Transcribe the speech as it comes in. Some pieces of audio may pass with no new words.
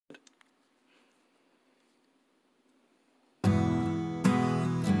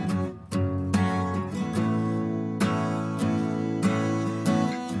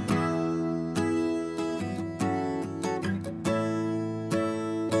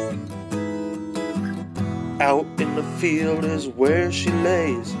Out in the field is where she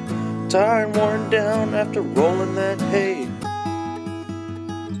lays, tired and worn down after rolling that hay.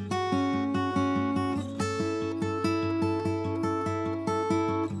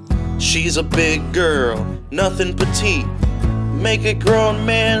 She's a big girl, nothing petite. Make a grown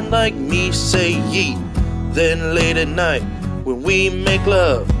man like me say yeet. Then late at night, when we make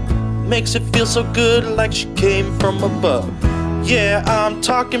love, makes it feel so good like she came from above. Yeah, I'm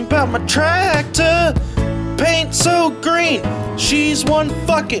talking about my tractor, paint so green, she's one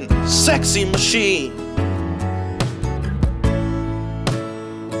fucking sexy machine.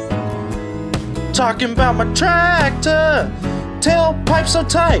 Talking about my tractor, tailpipe so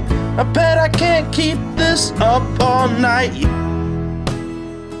tight, I bet I can't keep this up all night.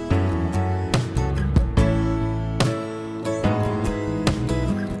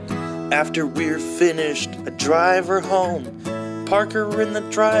 After we're finished, I drive her home, park her in the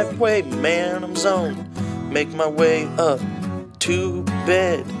driveway, man, I'm zoned. Make my way up to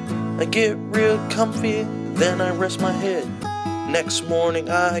bed, I get real comfy, then I rest my head. Next morning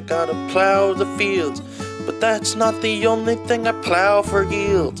I gotta plow the fields, but that's not the only thing I plow for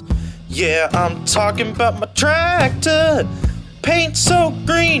yield. Yeah, I'm talking about my tractor, paint so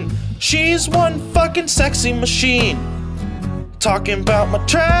green, she's one fucking sexy machine. Talking about my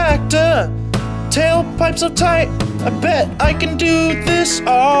tractor, tailpipe so tight, I bet I can do this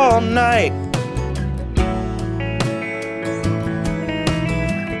all night.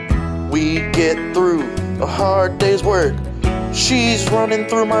 We get through a hard day's work, she's running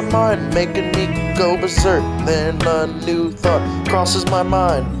through my mind, making me go berserk. Then a new thought crosses my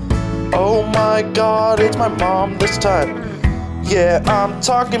mind, oh my god, it's my mom this time. Yeah, I'm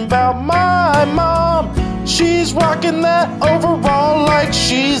talking about my mom, she's rocking that overall like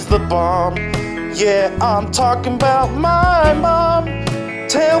she's the bomb. Yeah, I'm talking about my mom,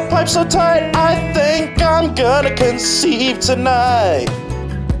 tailpipe so tight, I think I'm gonna conceive tonight.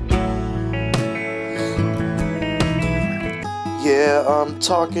 Yeah, I'm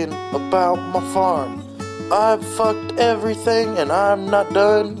talking about my farm, I've fucked everything and I'm not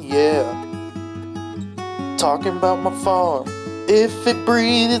done, yeah. Talking about my farm, if it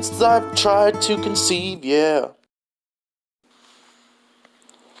breathes, I've tried to conceive, yeah.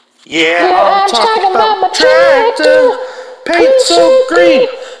 Yeah, I'm talking about my tractor, paint so green,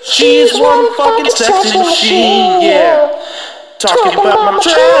 she's one fucking sexy machine, yeah. Talking about my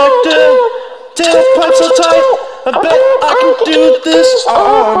tractor, tailpipe so tight, I bet I can do this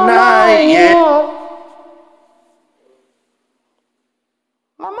all night, yeah.